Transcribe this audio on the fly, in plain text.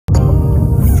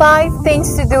5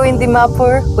 things to do in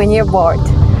Dimapur when you're bored.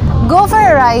 Go for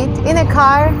a ride in a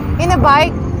car, in a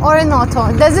bike or an auto.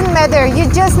 It doesn't matter,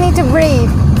 you just need to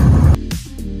breathe.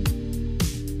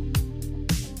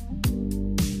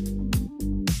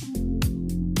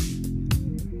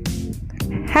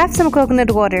 Have some coconut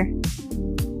water.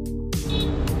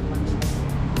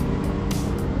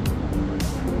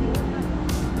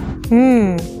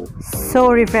 So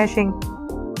refreshing.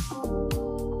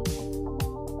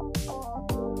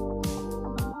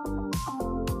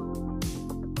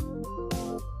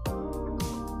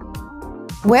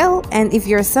 Well, and if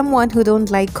you're someone who don't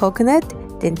like coconut,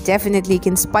 then definitely you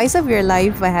can spice up your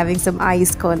life by having some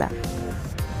iced cola.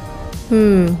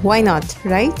 Why not,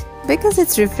 right? Because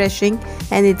it's refreshing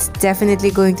and it's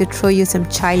definitely going to throw you some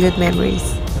childhood memories.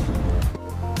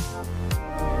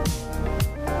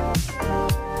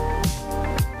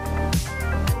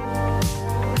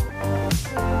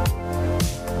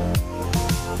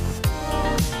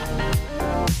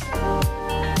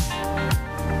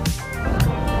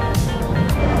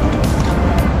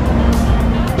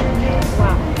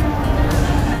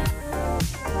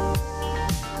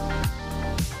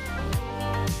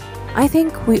 I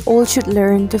think we all should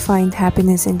learn to find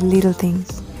happiness in little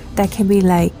things. That can be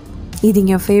like eating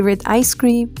your favorite ice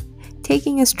cream,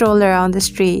 taking a stroll around the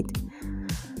street,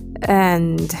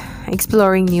 and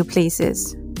exploring new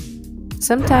places.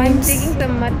 Sometimes,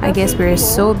 I guess we're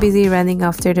so busy running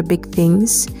after the big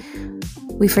things,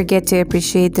 we forget to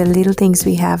appreciate the little things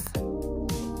we have.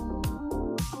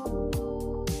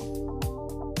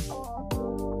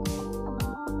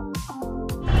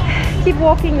 Keep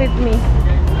walking with me.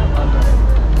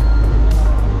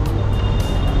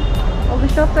 All the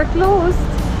shops are closed,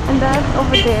 and that's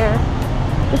over there,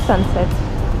 the sunset.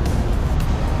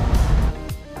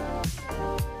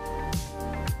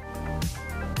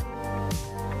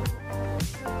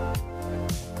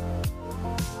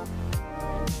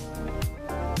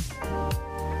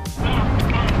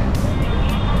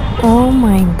 Oh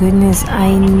my goodness,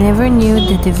 I never knew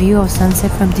that the view of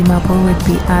sunset from Dimapur would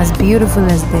be as beautiful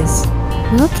as this.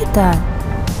 Look at that.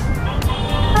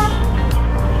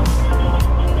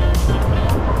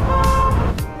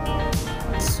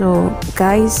 So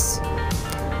guys,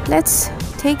 let's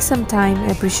take some time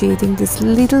appreciating these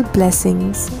little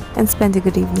blessings and spend a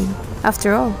good evening.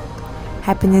 After all,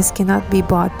 happiness cannot be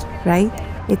bought, right?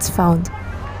 It's found.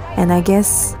 And I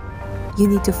guess you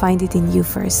need to find it in you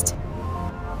first.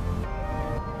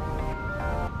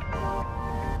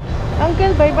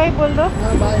 Uncle, bye bye बोल दो.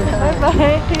 Bye bye.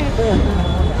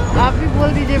 आप भी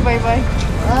बोल दीजिए bye bye.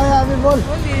 हाँ, आप भी बोल.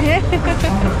 बोल दीजिए.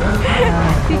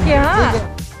 ठीक है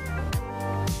हाँ.